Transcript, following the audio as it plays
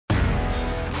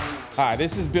Hi,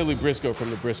 this is Billy Briscoe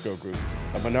from the Briscoe Group,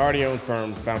 a minority-owned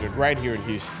firm founded right here in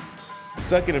Houston.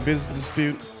 Stuck in a business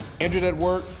dispute, injured at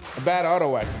work, a bad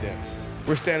auto accident.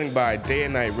 We're standing by day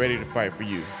and night ready to fight for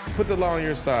you. Put the law on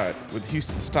your side with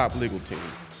Houston's top legal team.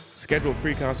 Schedule a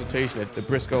free consultation at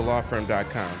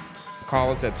thebriscoelawfirm.com.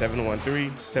 Call us at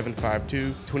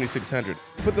 713-752-2600.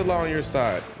 Put the law on your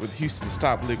side with Houston's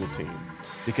top legal team,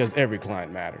 because every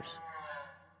client matters.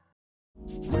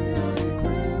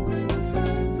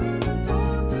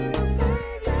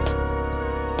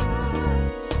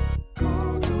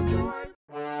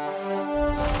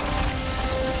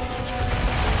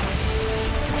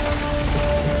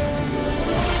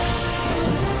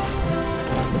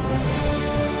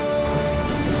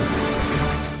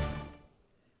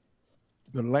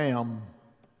 The Lamb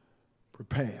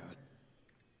prepared.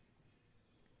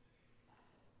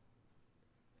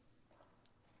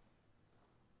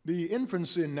 The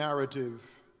infancy narrative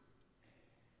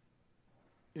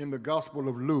in the Gospel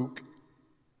of Luke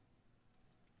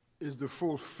is the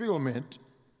fulfillment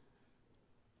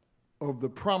of the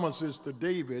promises to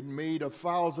David made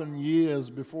 1,000 years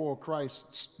before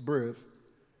Christ's birth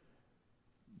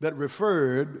that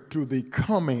referred to the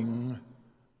coming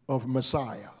of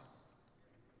Messiah.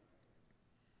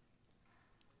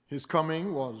 His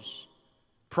coming was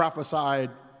prophesied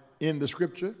in the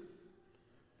scripture.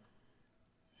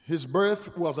 His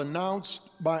birth was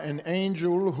announced by an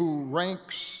angel who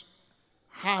ranks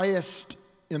highest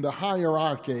in the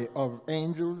hierarchy of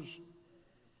angels.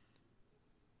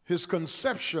 His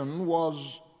conception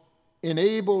was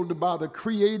enabled by the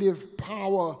creative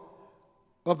power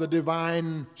of the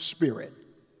divine Spirit.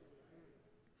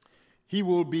 He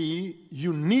will be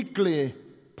uniquely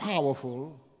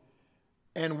powerful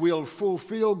and will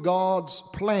fulfill God's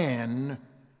plan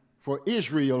for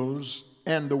Israel's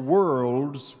and the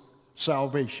world's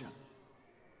salvation.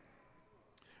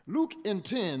 Luke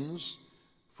intends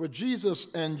for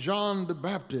Jesus and John the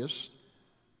Baptist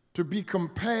to be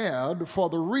compared for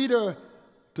the reader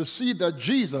to see that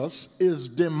Jesus is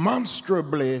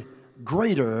demonstrably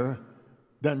greater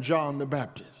than John the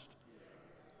Baptist.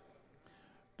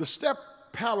 The step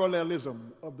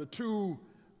parallelism of the two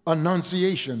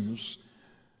annunciations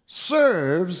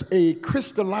serves a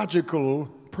Christological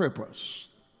purpose.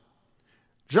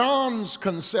 John's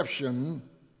conception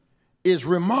is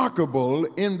remarkable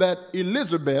in that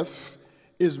Elizabeth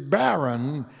is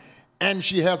barren and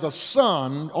she has a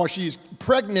son, or she's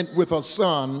pregnant with a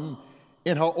son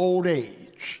in her old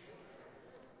age.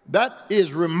 That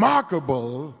is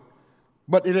remarkable,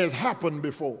 but it has happened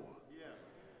before.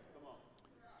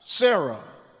 Sarah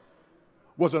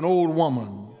was an old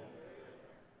woman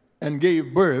and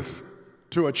gave birth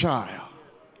to a child.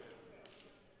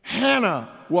 Hannah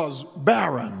was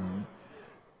barren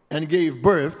and gave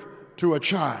birth to a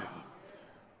child.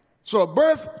 So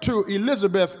birth to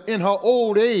Elizabeth in her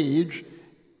old age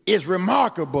is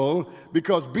remarkable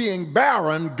because being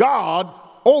barren, God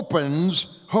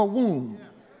opens her womb.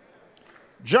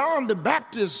 John the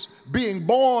Baptist being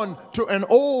born to an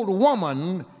old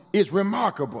woman is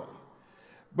remarkable.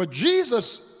 But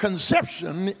Jesus'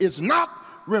 conception is not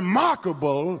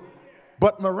remarkable,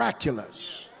 but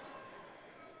miraculous.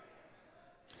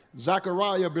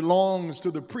 Zechariah belongs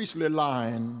to the priestly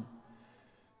line.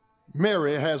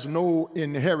 Mary has no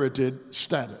inherited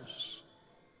status.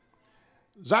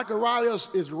 Zacharias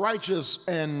is righteous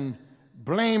and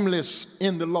blameless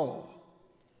in the law.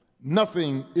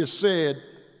 Nothing is said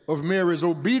of Mary's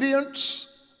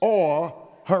obedience or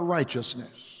her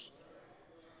righteousness.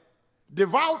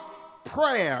 Devout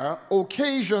prayer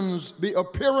occasions the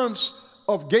appearance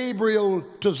of Gabriel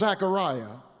to Zechariah.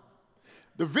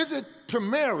 The visit to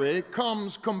Mary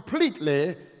comes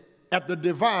completely at the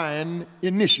divine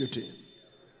initiative.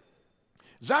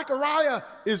 Zechariah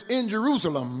is in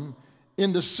Jerusalem,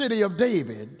 in the city of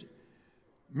David.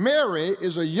 Mary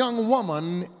is a young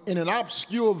woman in an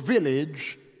obscure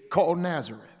village called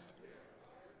Nazareth.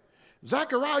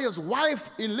 Zechariah's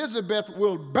wife Elizabeth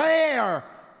will bear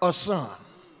a son.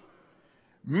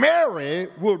 Mary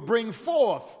will bring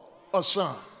forth a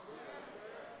son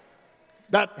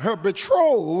that her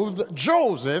betrothed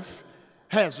Joseph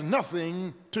has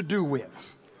nothing to do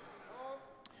with.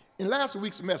 In last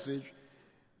week's message,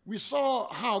 we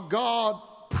saw how God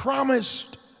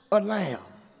promised a lamb.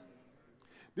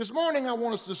 This morning, I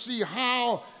want us to see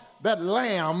how that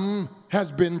lamb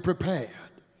has been prepared.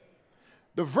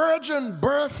 The virgin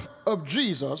birth of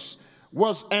Jesus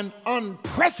was an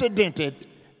unprecedented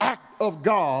act of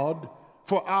God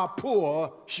for our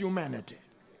poor humanity.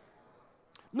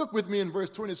 Look with me in verse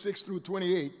 26 through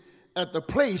 28 at the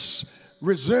place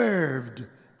reserved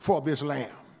for this lamb.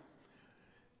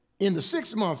 In the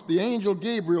 6th month, the angel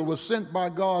Gabriel was sent by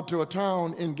God to a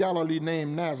town in Galilee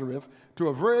named Nazareth, to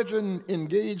a virgin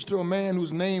engaged to a man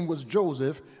whose name was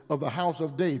Joseph of the house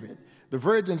of David. The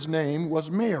virgin's name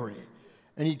was Mary.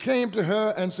 And he came to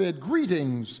her and said,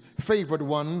 "Greetings, favored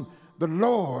one, the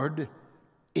Lord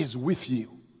is with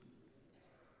you."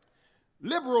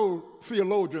 Liberal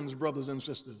theologians, brothers and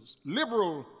sisters,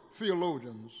 liberal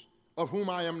theologians, of whom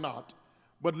I am not,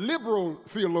 but liberal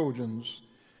theologians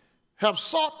have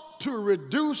sought to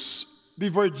reduce the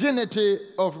virginity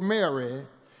of Mary,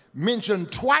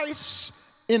 mentioned twice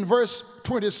in verse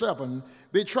 27.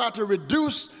 They try to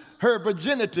reduce her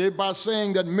virginity by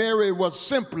saying that Mary was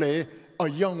simply a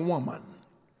young woman.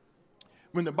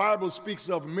 When the Bible speaks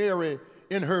of Mary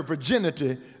in her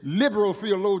virginity, liberal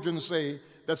theologians say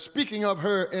that speaking of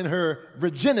her in her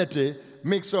virginity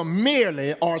makes her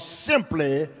merely or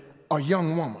simply a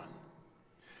young woman.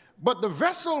 But the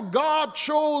vessel God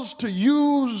chose to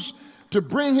use to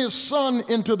bring his son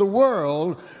into the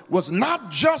world was not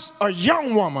just a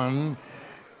young woman,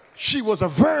 she was a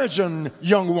virgin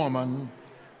young woman,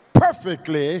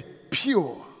 perfectly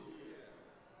pure.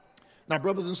 Now,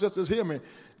 brothers and sisters, hear me.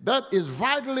 That is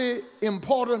vitally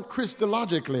important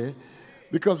Christologically,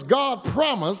 because God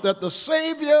promised that the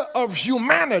Savior of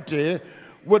humanity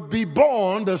would be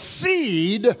born the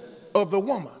seed of the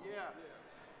woman.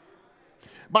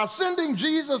 By sending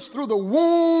Jesus through the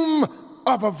womb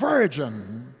of a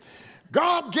virgin,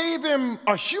 God gave him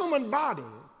a human body,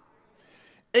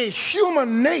 a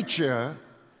human nature,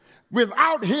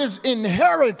 without his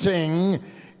inheriting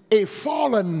a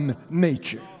fallen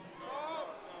nature.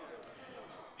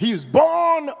 He is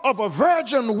born of a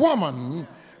virgin woman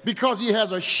because he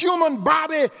has a human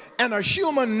body and a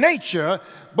human nature,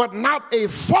 but not a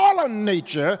fallen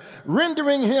nature,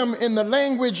 rendering him, in the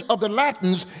language of the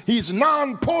Latins, he's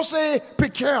non posse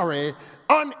pecare,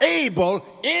 unable,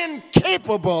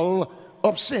 incapable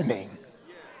of sinning.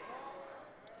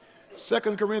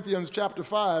 2 Corinthians chapter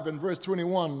 5 and verse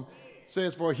 21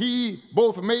 says, "For he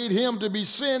both made him to be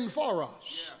sin for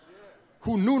us,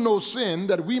 who knew no sin,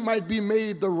 that we might be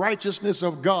made the righteousness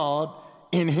of God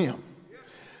in him."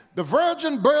 The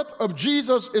virgin birth of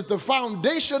Jesus is the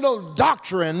foundational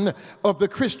doctrine of the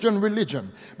Christian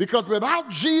religion, because without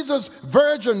Jesus'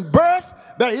 virgin birth,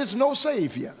 there is no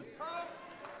Savior.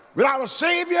 Without a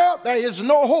Savior, there is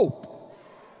no hope.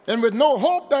 And with no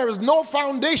hope, there is no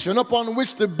foundation upon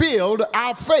which to build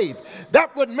our faith.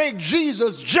 That would make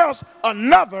Jesus just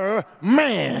another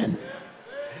man.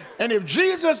 And if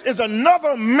Jesus is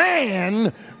another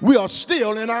man, we are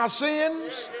still in our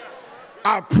sins.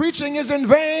 Our preaching is in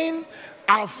vain.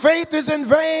 Our faith is in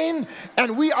vain.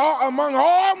 And we are among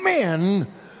all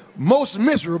men most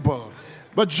miserable.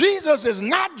 But Jesus is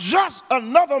not just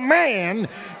another man.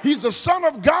 He's the Son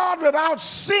of God without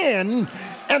sin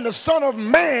and the Son of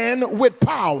Man with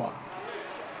power.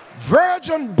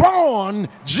 Virgin born,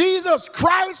 Jesus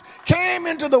Christ came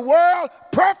into the world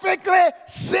perfectly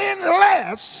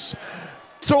sinless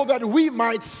so that we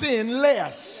might sin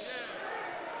less.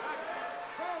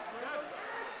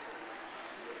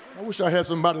 I wish I had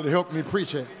somebody to help me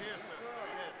preach it.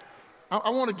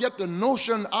 I want to get the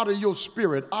notion out of your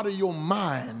spirit, out of your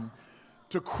mind,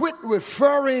 to quit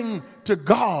referring to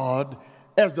God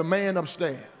as the man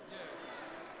upstairs.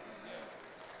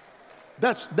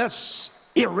 That's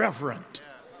irreverent.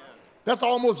 That's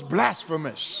almost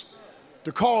blasphemous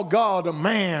to call God a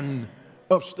man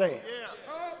upstairs.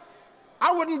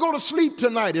 I wouldn't go to sleep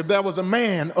tonight if there was a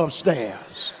man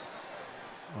upstairs.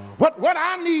 What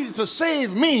I needed to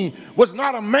save me was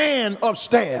not a man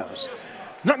upstairs.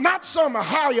 Not some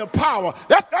higher power.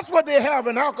 That's what they have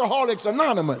in Alcoholics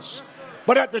Anonymous.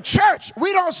 But at the church,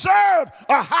 we don't serve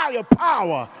a higher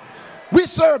power. We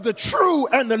serve the true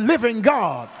and the living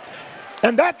God.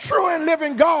 And that true and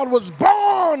living God was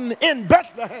born in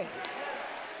Bethlehem,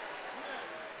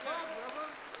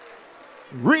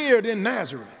 reared in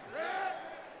Nazareth,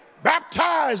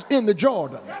 baptized in the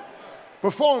Jordan,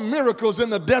 performed miracles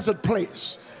in the desert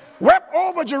place, wept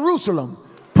over Jerusalem,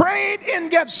 prayed in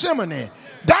Gethsemane,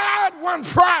 died one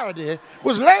Friday,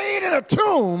 was laid in a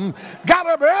tomb, got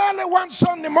up early one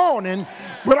Sunday morning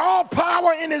with all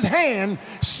power in his hand,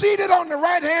 seated on the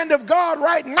right hand of God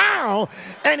right now,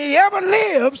 and he ever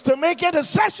lives to make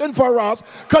intercession for us,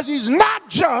 because he's not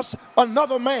just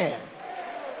another man.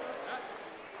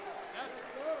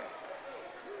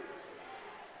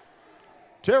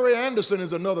 Terry Anderson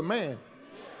is another man.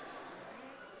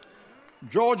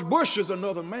 George Bush is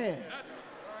another man.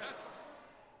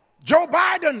 Joe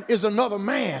Biden is another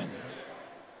man,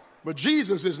 but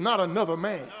Jesus is not another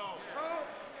man.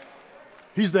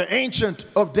 He's the Ancient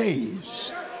of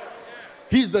Days.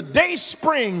 He's the day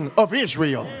spring of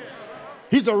Israel.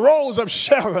 He's a rose of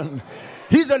Sharon.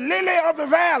 He's a lily of the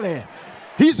valley.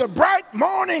 He's a bright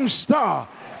morning star.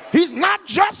 He's not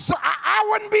just, I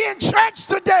wouldn't be in church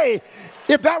today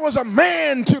if that was a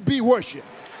man to be worshiped.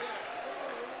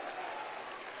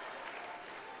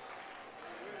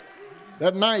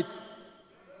 That night,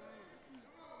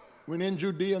 when in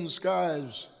Judean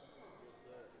skies,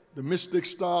 the mystic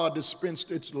star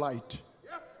dispensed its light,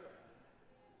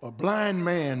 a blind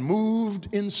man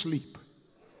moved in sleep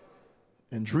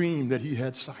and dreamed that he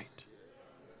had sight.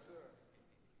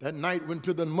 That night when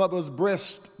to the mother's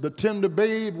breast the tender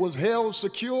babe was held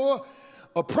secure,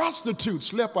 a prostitute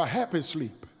slept a happy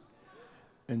sleep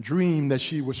and dreamed that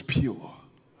she was pure.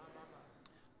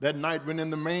 That night when in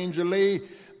the manger lay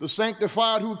the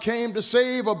sanctified who came to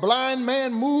save, a blind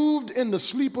man moved in the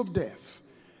sleep of death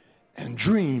and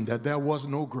dreamed that there was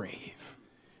no grave.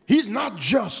 He's not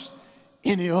just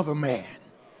any other man.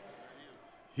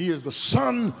 He is the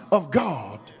Son of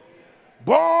God,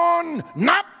 born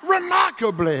not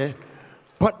remarkably,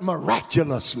 but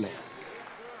miraculously.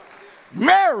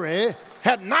 Mary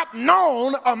had not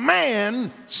known a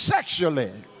man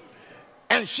sexually,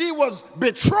 and she was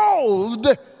betrothed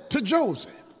to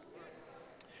Joseph.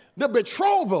 The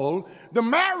betrothal, the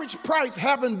marriage price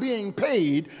having been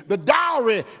paid, the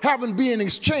dowry having been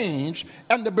exchanged,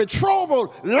 and the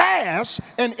betrothal lasts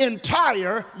an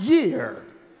entire year.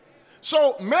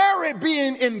 So Mary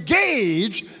being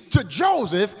engaged to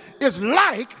Joseph is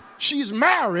like she's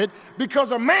married,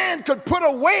 because a man could put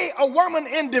away a woman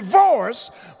in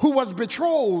divorce who was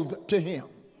betrothed to him.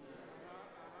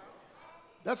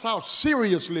 That's how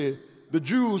seriously the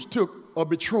Jews took a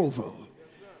betrothal.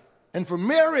 And for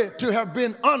Mary to have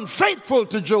been unfaithful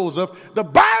to Joseph, the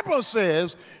Bible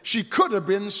says she could have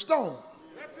been stoned.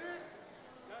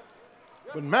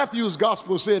 But Matthew's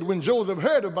gospel said when Joseph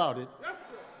heard about it,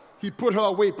 he put her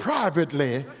away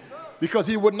privately because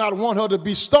he would not want her to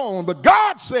be stoned. But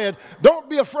God said, don't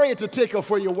be afraid to take her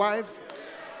for your wife,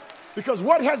 because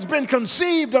what has been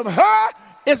conceived of her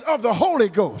is of the Holy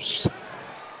Ghost.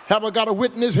 Have I got a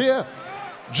witness here?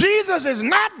 Jesus is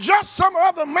not just some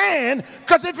other man,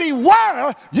 because if he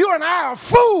were, you and I are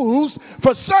fools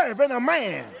for serving a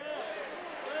man.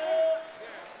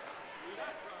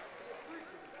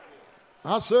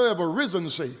 I serve a risen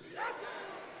Savior.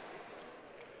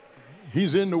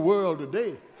 He's in the world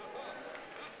today.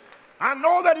 I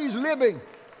know that he's living.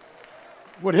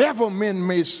 Whatever men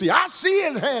may see, I see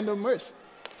his hand of mercy.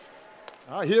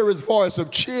 I hear his voice of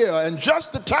cheer, and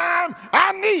just the time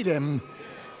I need him,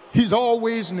 he's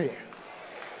always near.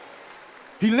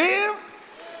 He lived.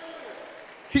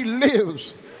 He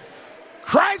lives.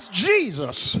 Christ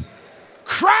Jesus.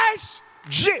 Christ,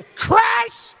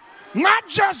 not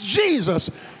just Jesus,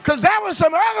 because there were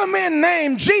some other men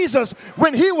named Jesus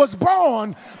when he was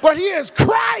born, but he is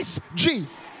Christ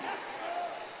Jesus.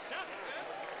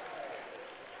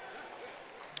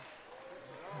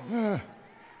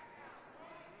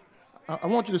 I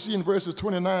want you to see in verses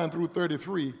 29 through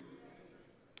 33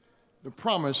 the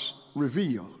promise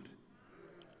revealed.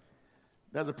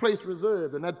 There's a place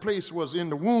reserved, and that place was in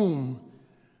the womb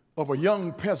of a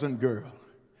young peasant girl.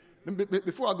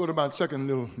 Before I go to my second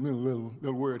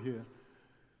little word here,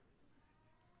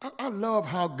 I love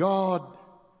how God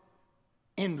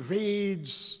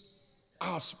invades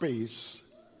our space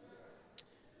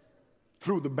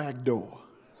through the back door.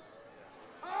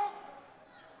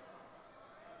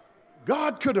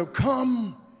 God could have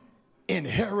come in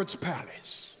Herod's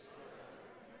palace,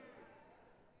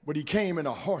 but he came in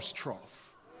a horse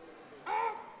trough.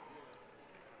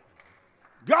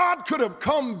 God could have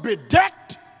come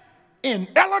bedecked in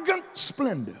elegant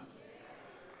splendor,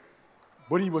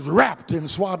 but he was wrapped in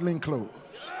swaddling clothes.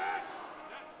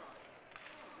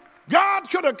 God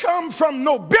could have come from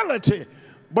nobility,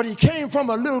 but he came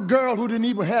from a little girl who didn't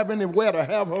even have anywhere to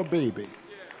have her baby.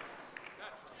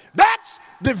 That's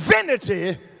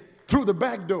divinity through the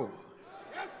back door.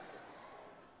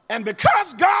 And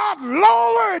because God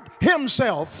lowered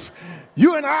himself,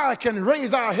 you and I can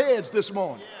raise our heads this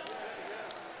morning.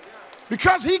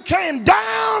 Because he came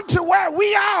down to where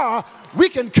we are, we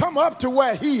can come up to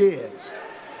where he is.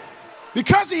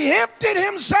 Because he emptied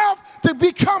himself to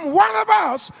become one of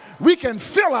us, we can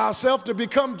fill ourselves to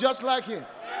become just like him.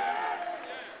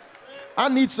 I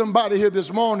need somebody here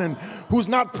this morning who's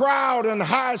not proud and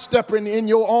high-stepping in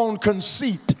your own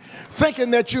conceit,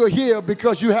 thinking that you're here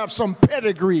because you have some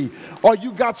pedigree or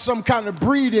you got some kind of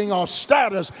breeding or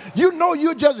status. You know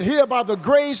you're just here by the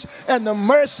grace and the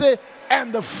mercy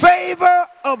and the favor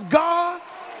of God.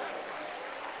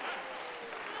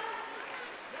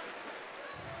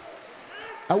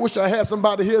 I wish I had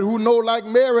somebody here who know, like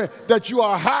Mary, that you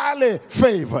are highly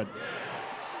favored.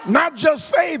 Not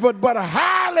just favored, but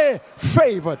highly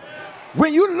favored.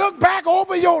 When you look back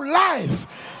over your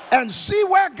life and see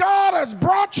where God has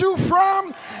brought you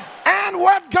from and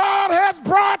what God has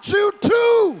brought you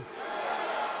to,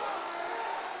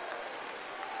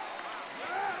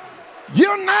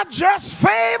 you're not just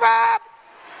favored,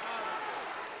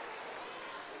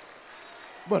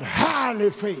 but highly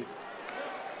favored.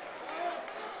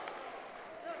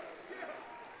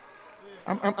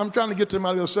 I'm trying to get to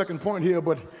my little second point here,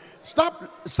 but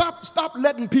stop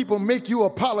letting people make you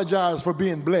apologize for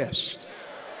being blessed.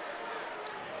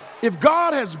 If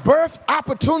God has birthed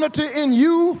opportunity in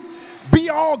you, be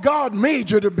all God made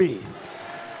you to be.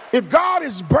 If God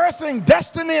is birthing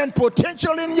destiny and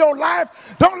potential in your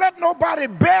life, don't let nobody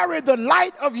bury the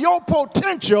light of your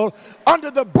potential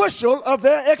under the bushel of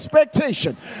their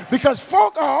expectation. Because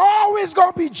folk are always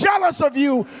going to be jealous of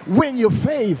you when you're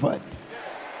favored.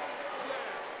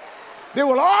 They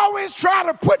will always try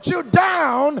to put you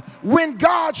down when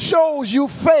God shows you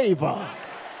favor.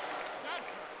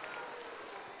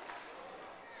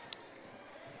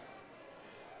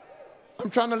 I'm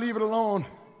trying to leave it alone.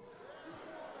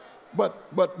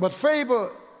 But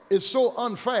favor is so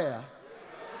unfair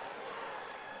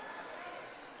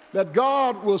that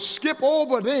God will skip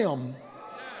over them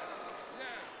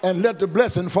and let the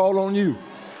blessing fall on you.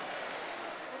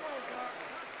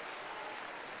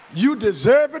 You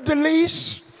deserve it the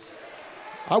least.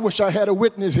 I wish I had a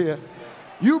witness here.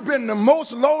 You've been the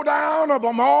most low down of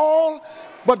them all,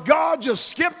 but God just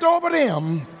skipped over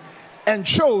them and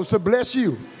chose to bless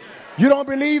you. You don't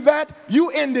believe that? You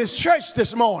in this church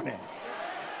this morning,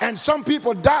 and some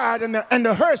people died and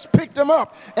the hearse picked them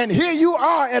up, and here you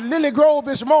are at Lily Grove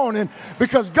this morning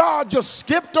because God just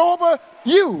skipped over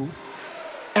you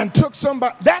and took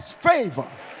somebody. That's favor.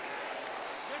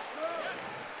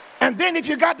 And then if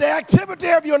you got the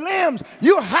activity of your limbs,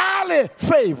 you're highly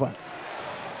favored.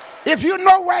 If you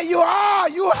know where you are,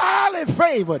 you're highly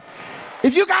favored.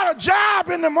 If you got a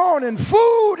job in the morning,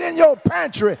 food in your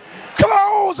pantry,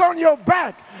 clothes on your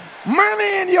back,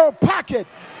 money in your pocket,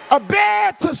 a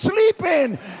bed to sleep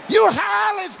in, you're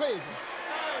highly favored.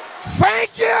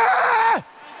 Thank you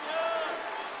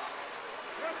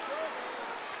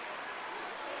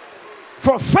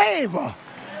for favor.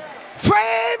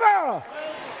 Favor.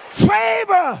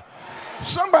 Favor.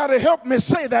 Somebody help me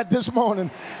say that this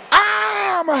morning.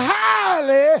 I am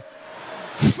highly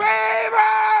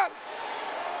favored.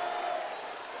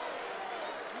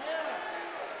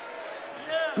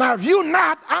 Now, if you're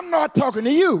not, I'm not talking to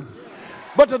you.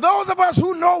 But to those of us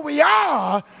who know we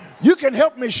are, you can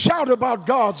help me shout about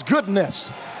God's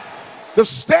goodness. The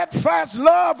steadfast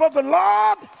love of the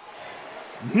Lord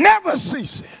never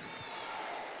ceases.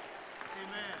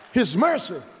 His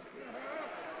mercy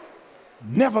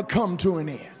never come to an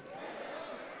end.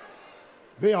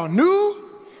 They are new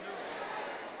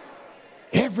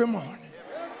every morning.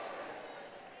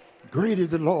 Great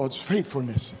is the Lord's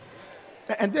faithfulness.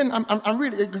 And then I'm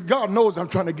really, God knows I'm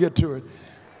trying to get to it.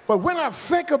 But when I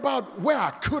think about where I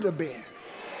could have been,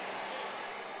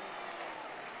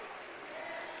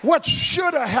 what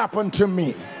should have happened to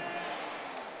me,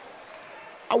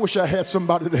 I wish I had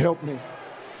somebody to help me.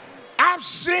 I've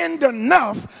sinned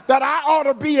enough that I ought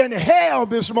to be in hell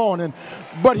this morning.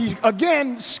 But he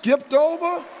again skipped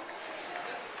over.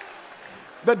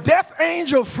 The death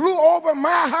angel flew over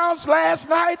my house last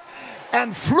night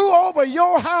and flew over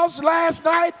your house last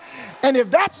night. And if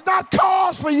that's not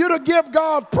cause for you to give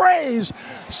God praise,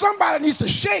 somebody needs to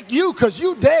shake you because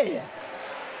you dead.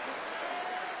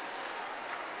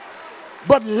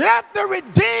 But let the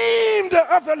redeemed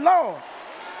of the Lord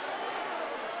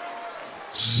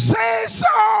say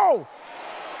so.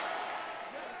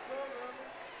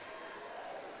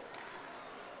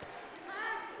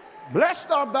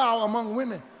 Blessed art thou among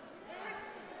women,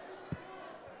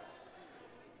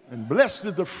 and blessed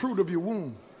is the fruit of your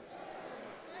womb.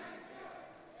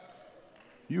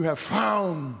 You have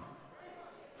found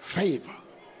favor.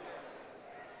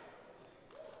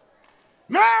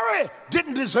 Mary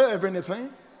didn't deserve anything.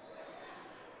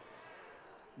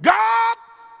 God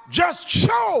just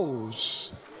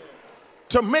chose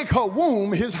to make her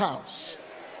womb his house.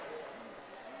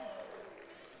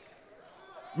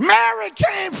 Mary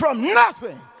came from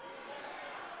nothing.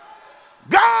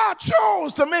 God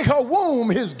chose to make her womb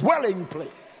his dwelling place.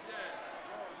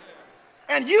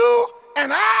 And you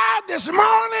and I this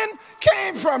morning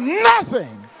came from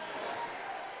nothing.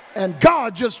 And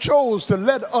God just chose to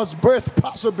let us birth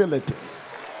possibility.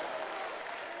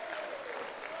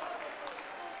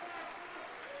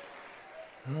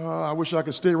 Oh, I wish I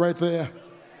could stay right there.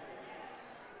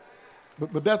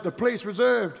 But that's the place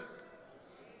reserved.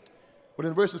 But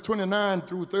in verses 29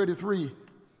 through 33,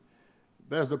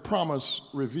 there's the promise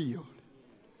revealed.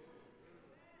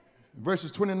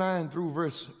 Verses 29 through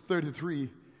verse 33,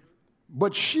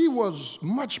 but she was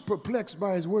much perplexed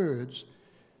by his words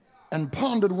and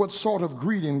pondered what sort of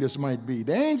greeting this might be.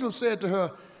 The angel said to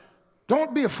her,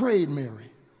 don't be afraid,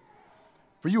 Mary,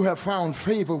 for you have found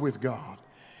favor with God.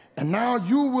 And now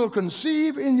you will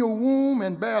conceive in your womb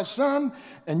and bear a son,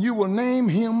 and you will name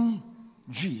him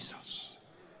Jesus.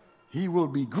 He will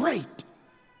be great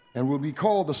and will be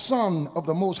called the Son of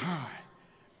the Most High.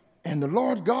 And the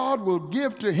Lord God will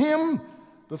give to him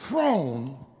the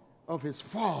throne of his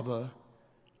father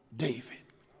David.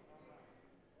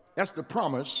 That's the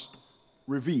promise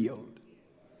revealed.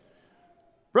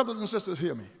 Brothers and sisters,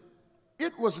 hear me.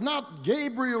 It was not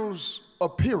Gabriel's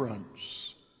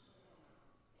appearance,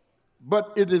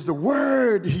 but it is the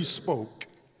word he spoke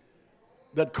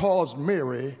that caused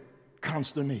Mary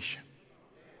consternation.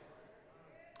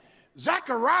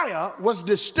 Zechariah was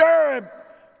disturbed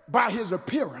by his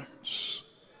appearance.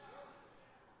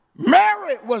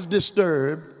 Mary was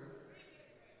disturbed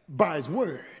by his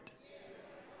word.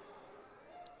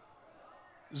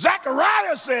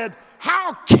 Zechariah said,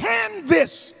 how can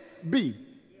this be?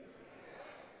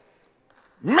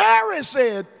 Mary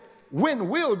said, when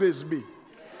will this be?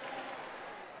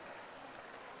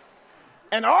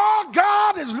 And all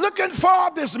God is looking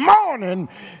for this morning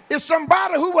is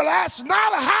somebody who will ask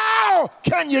not how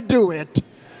can you do it,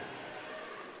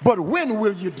 but when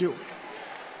will you do it?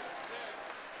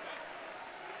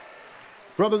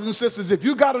 Brothers and sisters, if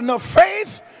you got enough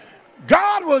faith,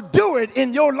 God will do it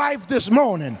in your life this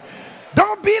morning.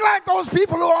 Don't be like those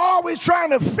people who are always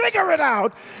trying to figure it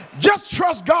out. Just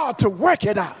trust God to work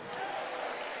it out.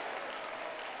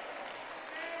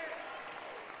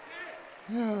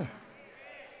 Yeah.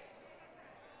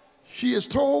 She is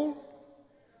told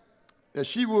that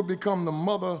she will become the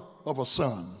mother of a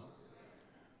son,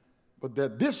 but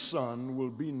that this son will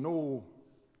be no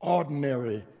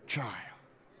ordinary child.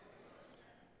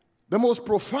 The most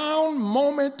profound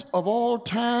moment of all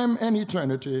time and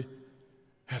eternity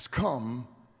has come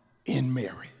in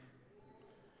Mary.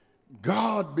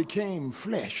 God became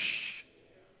flesh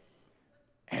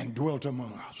and dwelt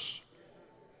among us.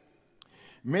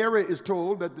 Mary is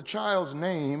told that the child's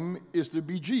name is to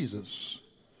be Jesus.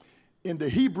 In the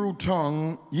Hebrew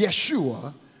tongue,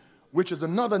 Yeshua, which is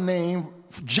another name,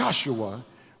 Joshua,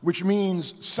 which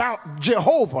means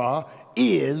Jehovah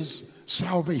is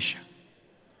salvation.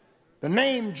 The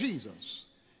name Jesus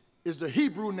is the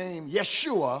Hebrew name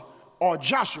Yeshua or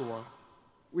Joshua,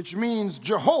 which means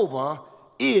Jehovah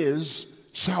is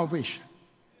salvation.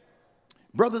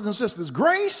 Brothers and sisters,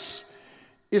 grace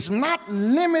is not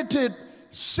limited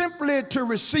simply to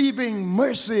receiving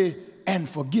mercy and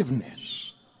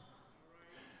forgiveness.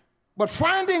 But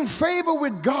finding favor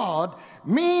with God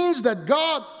means that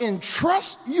God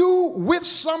entrusts you with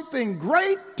something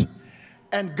great,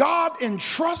 and God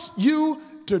entrusts you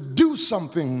to do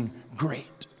something great.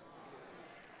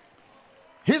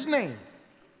 His name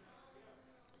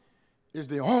is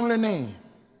the only name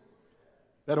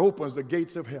that opens the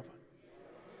gates of heaven.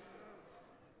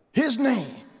 His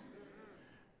name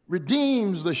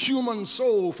redeems the human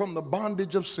soul from the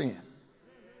bondage of sin.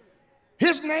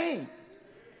 His name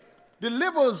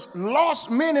delivers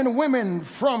lost men and women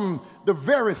from the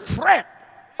very threat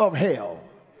of hell.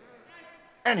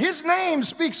 And his name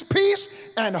speaks peace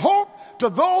and hope to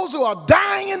those who are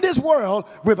dying in this world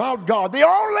without God. The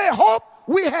only hope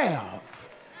we have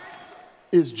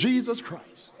is Jesus Christ.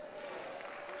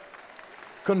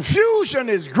 Confusion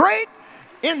is great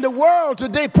in the world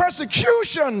today.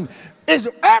 Persecution is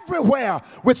everywhere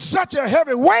with such a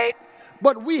heavy weight,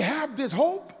 but we have this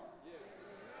hope,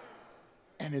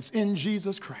 and it's in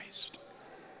Jesus Christ.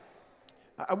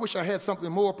 I wish I had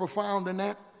something more profound than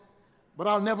that, but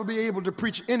I'll never be able to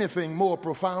preach anything more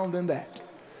profound than that.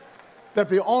 That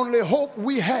the only hope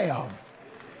we have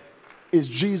is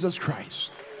Jesus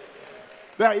Christ.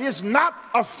 There is not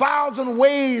 1,000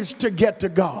 ways to get to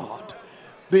God.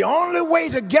 The only way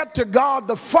to get to God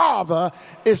the Father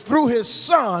is through his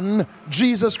Son,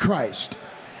 Jesus Christ.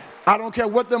 I don't care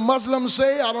what the Muslims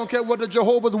say. I don't care what the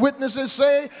Jehovah's Witnesses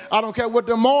say. I don't care what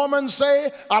the Mormons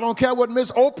say. I don't care what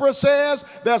Miss Oprah says.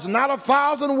 There's not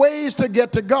 1,000 ways to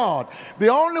get to God. The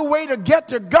only way to get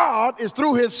to God is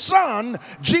through his Son,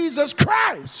 Jesus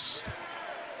Christ.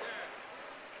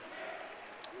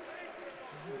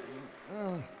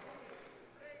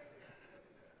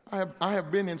 I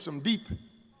have been in some deep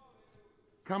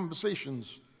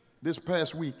conversations this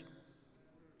past week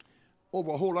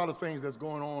over a whole lot of things that's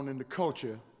going on in the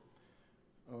culture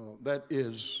that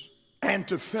is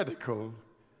antithetical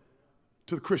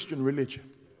to the Christian religion.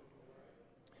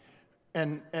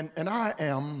 And I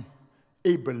am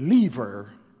a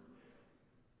believer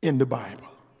in the Bible.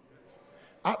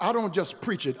 I don't just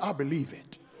preach it, I believe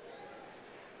it.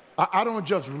 I don't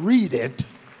just read it,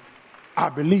 I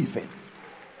believe it.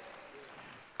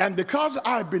 And because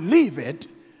I believe it,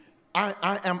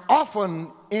 I am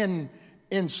often in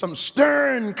some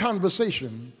stern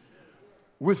conversation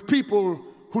with people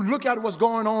who look at what's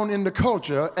going on in the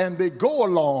culture and they go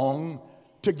along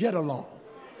to get along.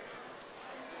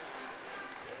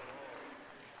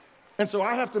 And so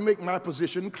I have to make my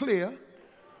position clear.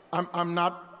 I'm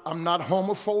not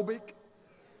homophobic.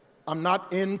 I'm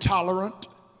not intolerant.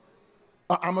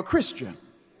 I'm a Christian.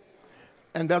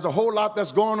 And there's a whole lot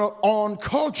that's going on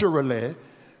culturally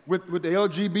with the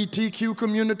LGBTQ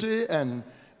community and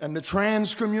the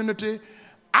trans community.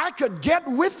 I could get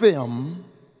with them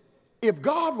if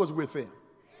God was with them.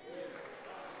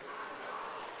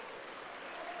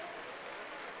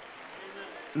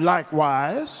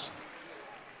 Likewise,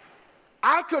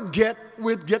 I could get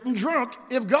with getting drunk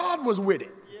if God was with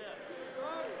it.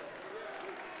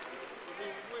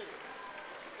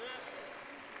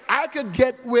 I could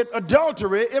get with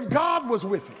adultery if God was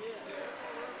with it.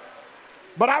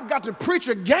 But I've got to preach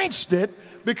against it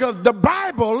because the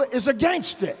Bible is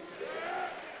against it.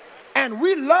 And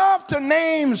we love to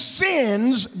name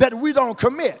sins that we don't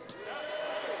commit.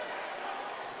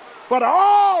 But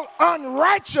all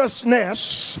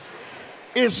unrighteousness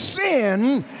is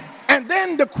sin. And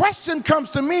then the question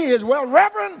comes to me is, well,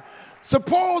 Reverend,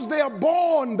 suppose they are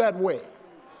born that way.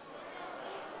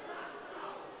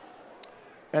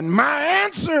 And my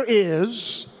answer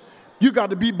is, you got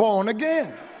to be born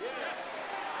again.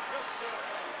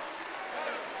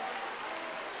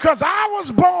 Because I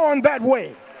was born that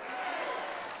way.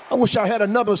 I wish I had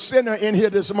another sinner in here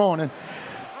this morning.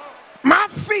 My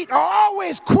feet are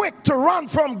always quick to run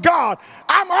from God.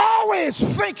 I'm always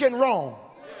thinking wrong.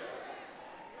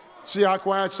 See how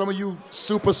quiet some of you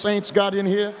super saints got in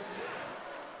here?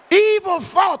 Evil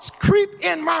thoughts creep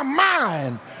in my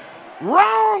mind.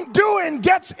 Wrongdoing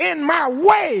gets in my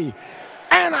way,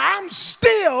 and I'm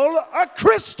still a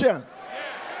Christian.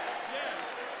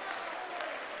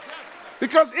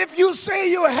 Because if you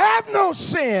say you have no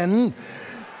sin,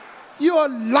 you're a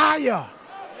liar.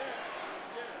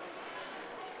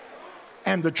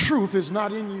 And the truth is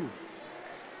not in you.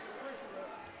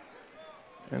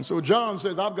 And so John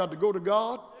says, I've got to go to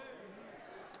God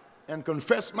and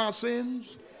confess my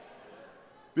sins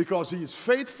because he's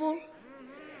faithful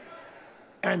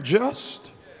and just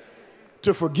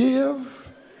to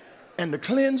forgive and to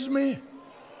cleanse me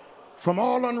from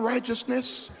all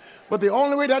unrighteousness. But the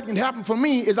only way that can happen for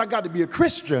me is I got to be a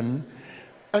Christian,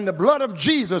 and the blood of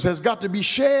Jesus has got to be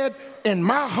shed in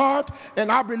my heart, and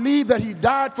I believe that he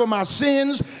died for my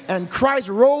sins and Christ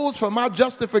rose for my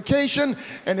justification.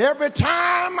 And every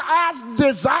time I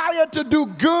desire to do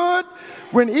good,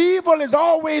 when evil is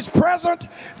always present,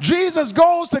 Jesus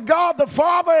goes to God the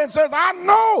Father and says, I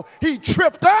know he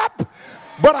tripped up,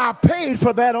 but I paid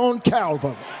for that on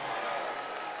Calvary.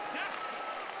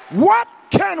 What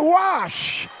can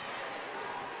wash?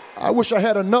 I wish I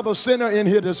had another sinner in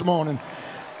here this morning.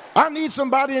 I need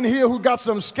somebody in here who got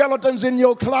some skeletons in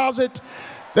your closet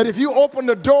that if you open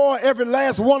the door, every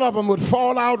last one of them would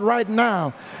fall out right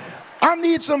now. I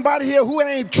need somebody here who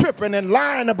ain't tripping and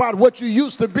lying about what you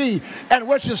used to be and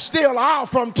what you still are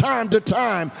from time to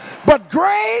time. But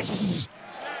grace,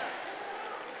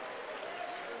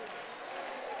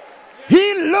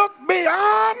 he looked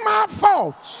beyond my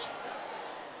faults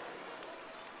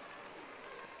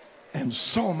and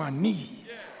saw my need.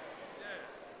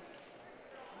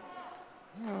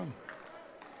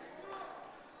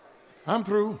 I'm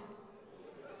through.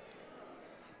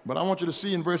 But I want you to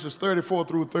see in verses 34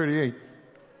 through 38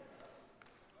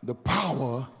 the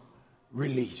power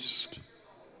released.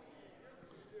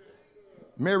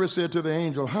 Mary said to the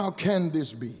angel, how can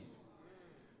this be,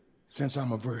 since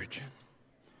I'm a virgin?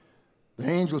 The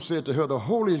angel said to her, the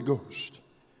Holy Ghost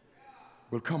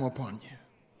will come upon you,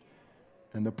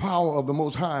 and the power of the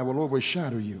Most High will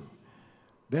overshadow you.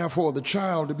 Therefore, the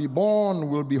child to be born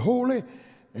will be holy,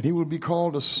 and he will be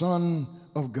called the Son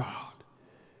of God.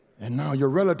 And now your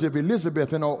relative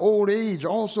Elizabeth in her old age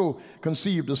also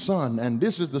conceived a son, and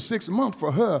this is the 6th month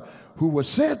for her who was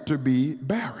said to be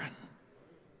barren.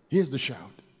 Here's the shout.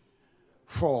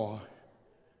 For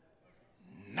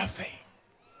nothing.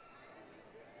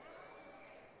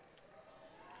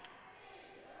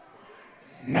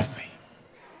 Nothing.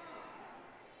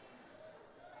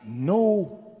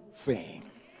 No thing.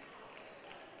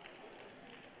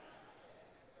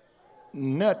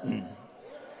 Nothing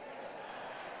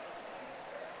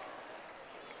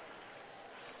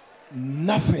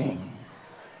nothing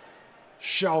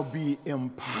shall be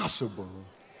impossible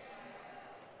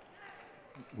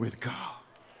with God.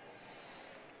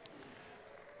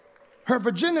 Her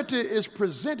virginity is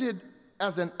presented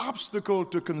as an obstacle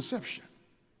to conception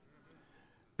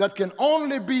that can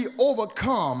only be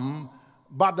overcome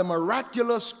by the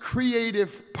miraculous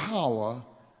creative power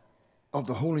of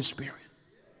the Holy Spirit.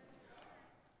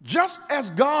 Just as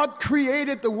God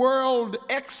created the world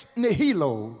ex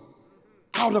nihilo,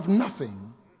 out of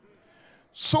nothing,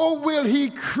 so will he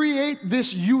create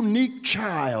this unique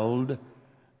child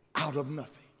out of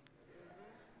nothing.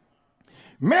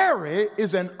 Mary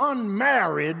is an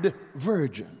unmarried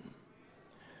virgin.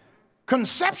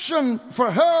 Conception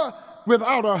for her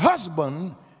without a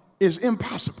husband is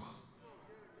impossible.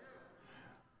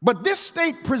 But this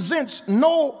state presents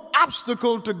no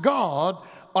obstacle to God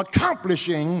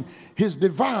accomplishing his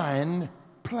divine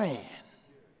plan.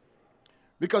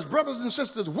 Because, brothers and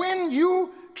sisters, when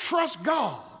you trust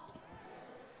God,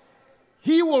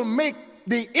 he will make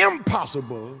the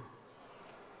impossible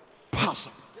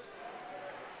possible.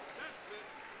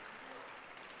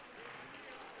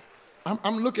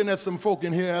 I'm looking at some folk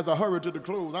in here as I hurry to the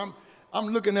close. I'm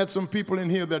looking at some people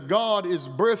in here that God is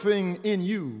birthing in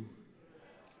you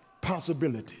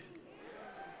possibility.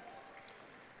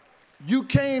 You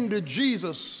came to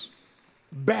Jesus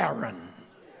barren.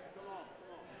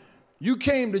 You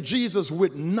came to Jesus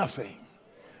with nothing,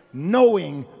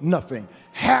 knowing nothing,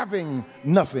 having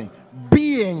nothing,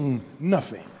 being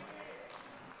nothing.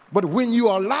 But when you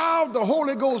allowed the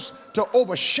Holy Ghost to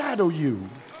overshadow you,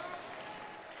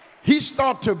 he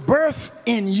starts to birth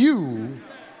in you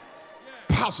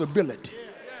possibility.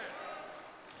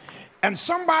 And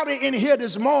somebody in here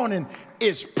this morning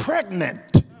is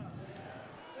pregnant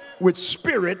with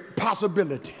spirit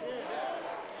possibility.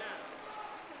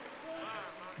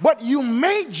 But you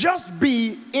may just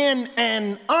be in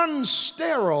an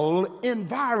unsterile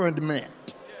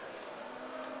environment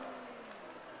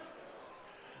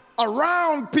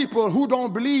around people who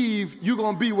don't believe you're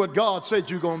going to be what God said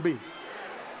you're going to be.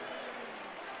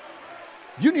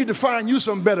 You need to find you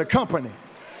some better company.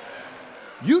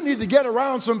 You need to get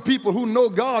around some people who know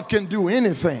God can do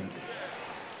anything.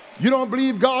 You don't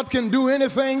believe God can do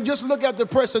anything? Just look at the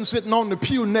person sitting on the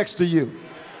pew next to you.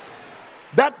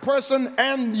 That person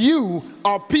and you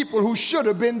are people who should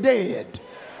have been dead.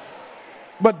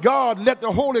 But God let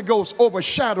the Holy Ghost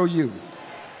overshadow you.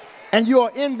 And you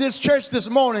are in this church this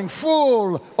morning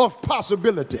full of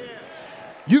possibility.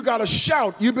 You got to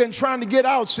shout. You've been trying to get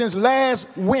out since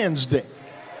last Wednesday.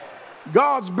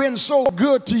 God's been so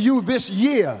good to you this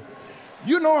year.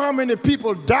 You know how many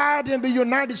people died in the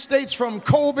United States from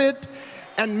COVID,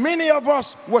 and many of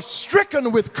us were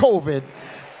stricken with COVID,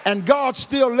 and God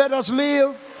still let us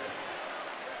live?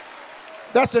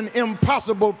 That's an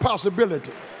impossible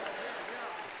possibility.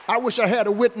 I wish I had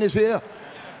a witness here.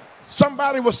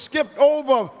 Somebody was skipped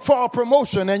over for a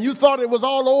promotion, and you thought it was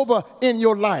all over in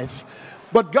your life.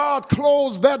 But God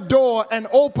closed that door and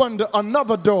opened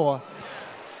another door.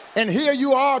 And here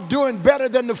you are doing better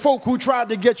than the folk who tried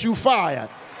to get you fired.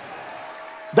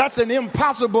 That's an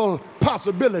impossible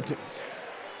possibility.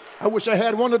 I wish I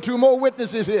had one or two more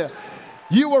witnesses here.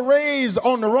 You were raised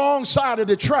on the wrong side of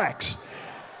the tracks,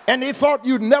 and they thought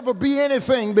you'd never be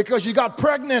anything because you got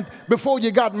pregnant before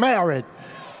you got married.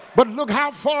 But look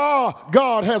how far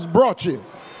God has brought you.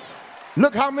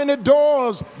 Look how many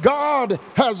doors God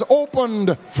has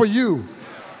opened for you.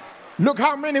 Look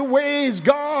how many ways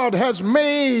God has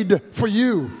made for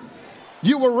you.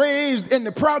 You were raised in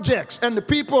the projects, and the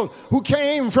people who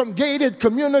came from gated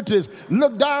communities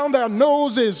looked down their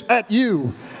noses at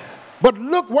you. But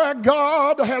look where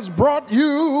God has brought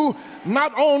you,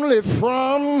 not only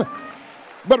from,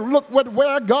 but look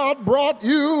where God brought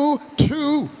you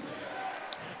to.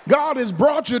 God has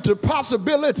brought you to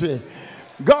possibility.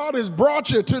 God has brought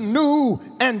you to new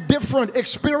and different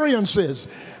experiences.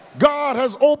 God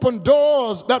has opened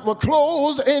doors that were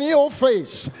closed in your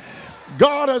face.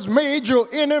 God has made your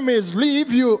enemies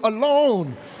leave you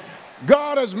alone.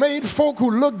 God has made folk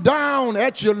who look down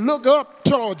at you look up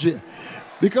towards you.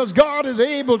 Because God is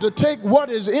able to take what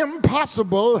is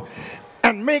impossible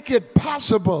and make it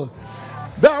possible.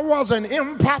 There was an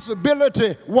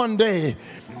impossibility one day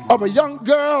of a young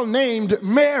girl named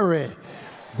Mary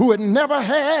who had never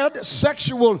had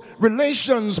sexual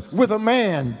relations with a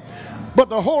man. But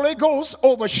the Holy Ghost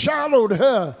overshadowed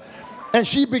her, and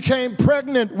she became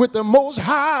pregnant with the Most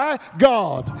High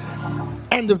God.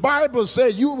 And the Bible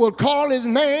says you will call his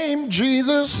name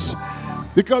Jesus,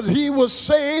 because he will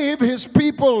save his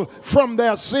people from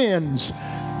their sins.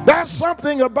 There's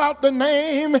something about the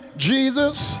name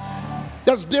Jesus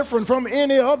that's different from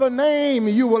any other name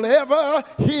you will ever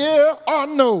hear or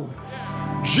know.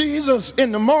 Jesus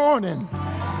in the morning,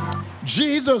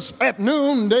 Jesus at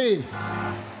noonday,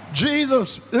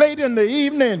 Jesus late in the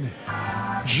evening,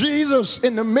 Jesus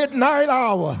in the midnight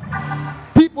hour.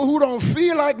 People who don't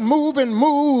feel like moving,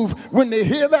 move when they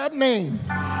hear that name.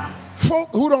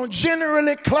 Folk who don't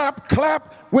generally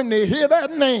clap when they hear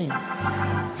that name.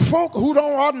 Folk who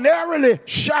don't ordinarily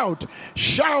shout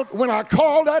when I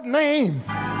call that name.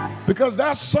 Because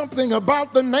that's something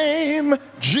about the name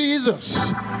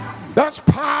Jesus. That's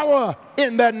power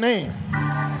in that name.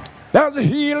 There's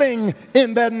healing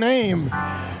in that name.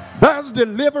 There's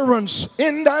deliverance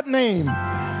in that name.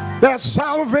 There's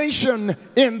salvation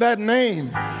in that name.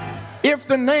 If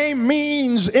the name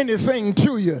means anything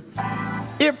to you,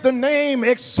 if the name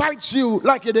excites you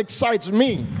like it excites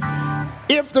me,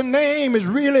 if the name is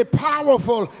really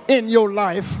powerful in your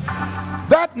life,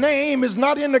 that name is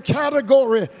not in the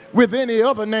category with any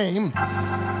other name.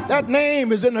 That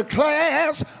name is in a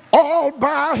class all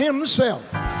by himself.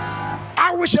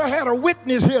 I wish I had a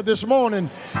witness here this morning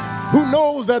who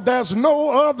knows that there's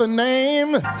no other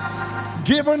name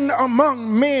given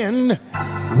among men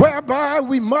whereby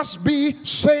we must be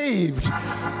saved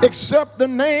except the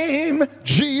name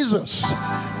Jesus.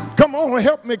 Come on,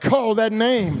 help me call that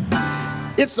name.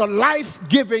 It's a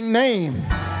life-giving name.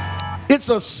 It's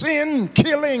a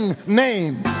sin-killing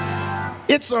name.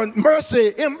 It's a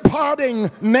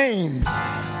mercy-imparting name.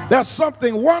 There's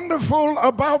something wonderful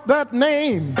about that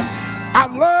name. I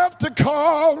love to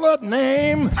call that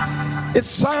name. It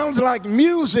sounds like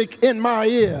music in my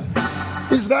ear.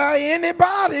 Is there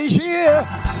anybody here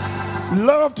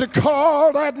love to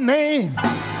call that name?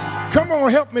 Come on,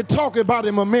 help me talk about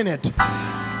him a minute.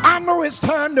 I know it's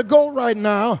time to go right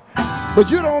now, but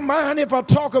you don't mind if I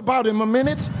talk about him a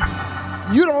minute?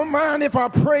 You don't mind if I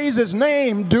praise his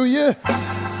name, do you?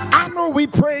 I know we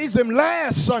praised him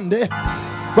last Sunday,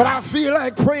 but I feel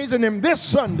like praising him this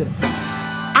Sunday.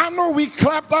 I know we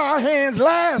clapped our hands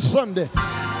last Sunday,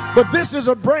 but this is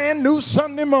a brand new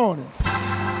Sunday morning.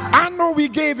 I know we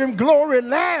gave him glory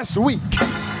last week,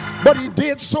 but he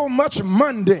did so much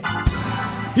Monday.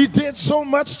 He did so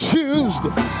much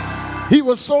Tuesday. He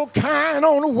was so kind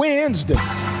on Wednesday.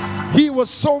 He was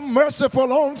so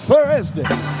merciful on Thursday.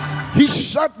 He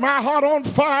shut my heart on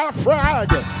fire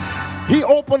Friday. He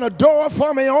opened a door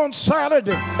for me on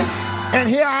Saturday. And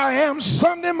here I am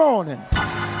Sunday morning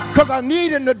because I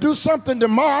need him to do something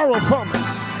tomorrow for me,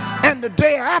 and the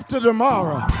day after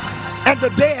tomorrow, and the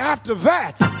day after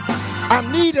that. I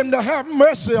need him to have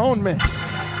mercy on me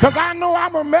because I know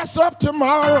I'm going to mess up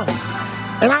tomorrow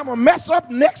and I'm going to mess up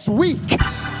next week.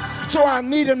 So I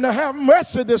need him to have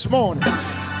mercy this morning.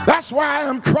 That's why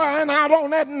I'm crying out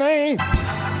on that name.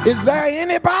 Is there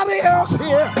anybody else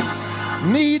here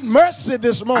need mercy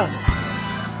this morning?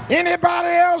 Anybody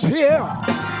else here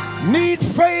need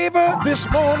favor this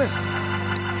morning?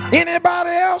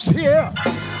 Anybody else here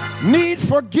need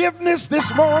forgiveness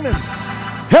this morning?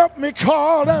 Help me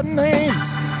call that name.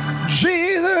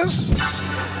 Jesus,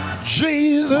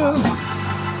 Jesus,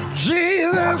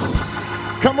 Jesus.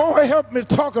 Come on, help me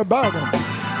talk about him.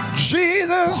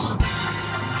 Jesus,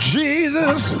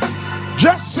 Jesus.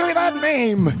 Just say that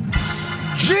name.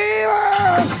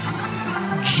 Jesus,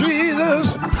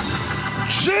 Jesus,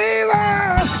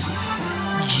 Jesus,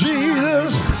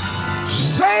 Jesus.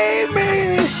 Save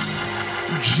me.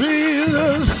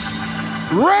 Jesus,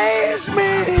 raise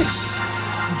me.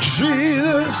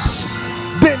 Jesus,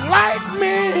 delight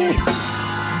me.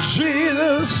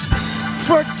 Jesus,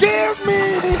 forgive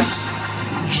me.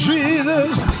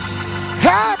 Jesus,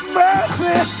 have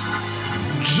mercy.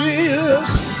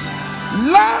 Jesus,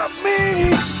 love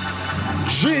me.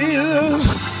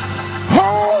 Jesus,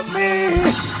 hold me.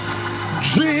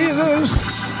 Jesus,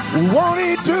 won't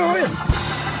he do it?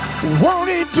 Won't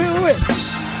he do it?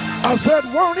 I said,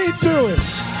 won't he do it?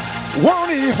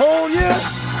 Won't he hold you?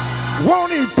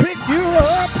 Won't he pick you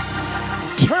up,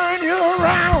 turn you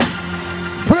around,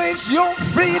 place your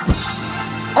feet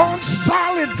on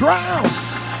solid ground?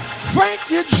 Thank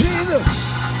you, Jesus.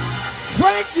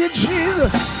 Thank you,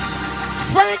 Jesus.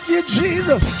 Thank you,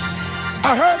 Jesus.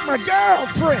 I heard my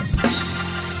girlfriend,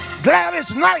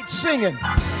 Gladys Knight, singing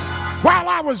while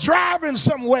I was driving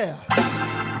somewhere.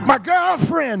 My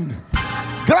girlfriend,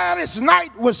 Gladys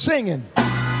Knight, was singing.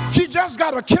 She just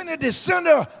got a Kennedy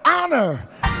Center honor.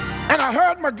 And I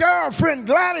heard my girlfriend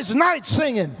Gladys Knight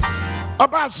singing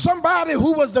about somebody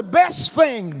who was the best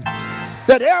thing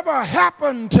that ever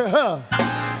happened to her.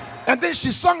 And then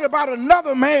she sung about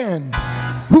another man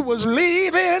who was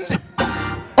leaving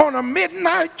on a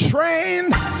midnight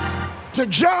train to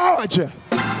Georgia.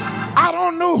 I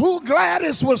don't know who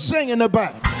Gladys was singing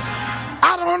about.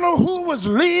 I don't know who was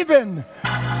leaving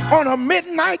on a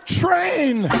midnight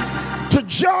train to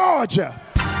Georgia,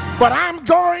 but I'm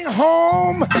going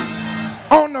home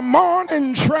on the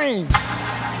morning train,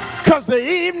 because the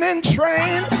evening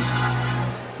train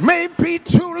may be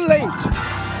too late.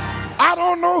 I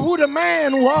don't know who the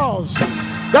man was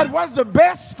that was the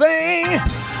best thing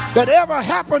that ever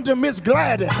happened to Miss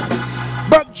Gladys,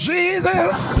 but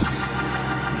Jesus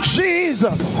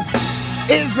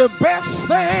is the best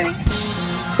thing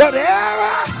that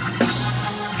ever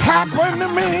happened to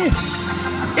me.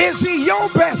 Is he your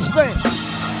best thing?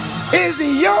 Is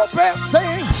he your best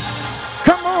thing?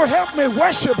 Come on, help me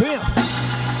worship him.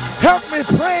 Help me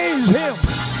praise him.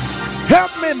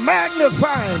 Help me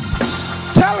magnify him.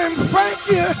 Tell him thank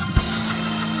you,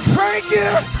 thank you,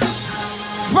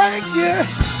 thank you,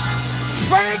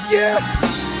 thank you,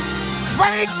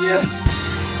 thank you,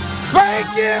 thank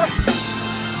you,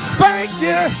 thank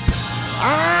you.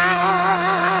 I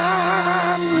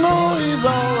know he's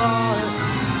all right.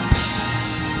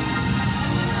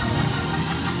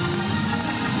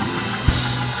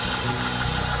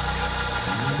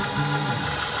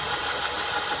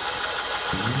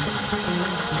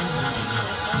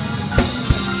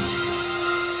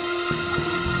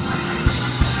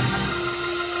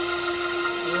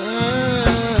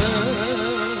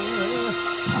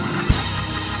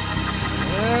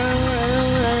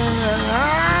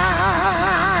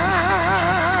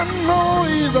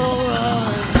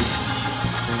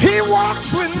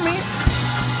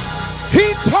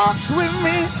 Talks with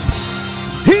me.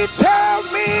 He tells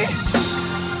me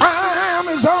I am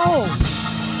his own.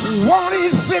 Won't he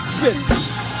fix it?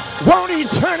 Won't he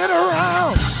turn it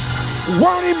around?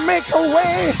 Won't he make a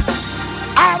way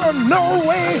out of no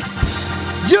way?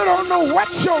 You don't know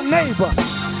what your neighbor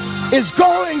is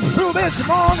going through this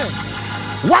morning.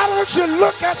 Why don't you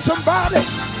look at somebody,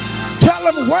 tell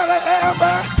them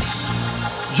whatever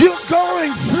you're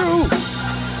going through,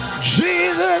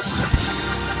 Jesus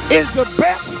is the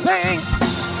best thing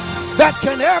that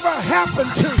can ever happen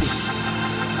to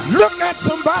you. Look at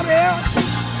somebody else.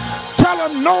 Tell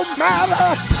them no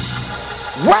matter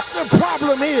what the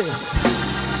problem is,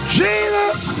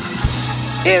 Jesus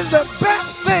is the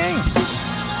best thing.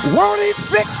 Won't he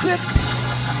fix it?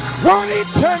 Won't he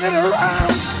turn it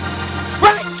around?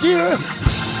 Thank you.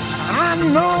 I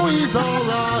know he's all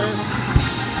right.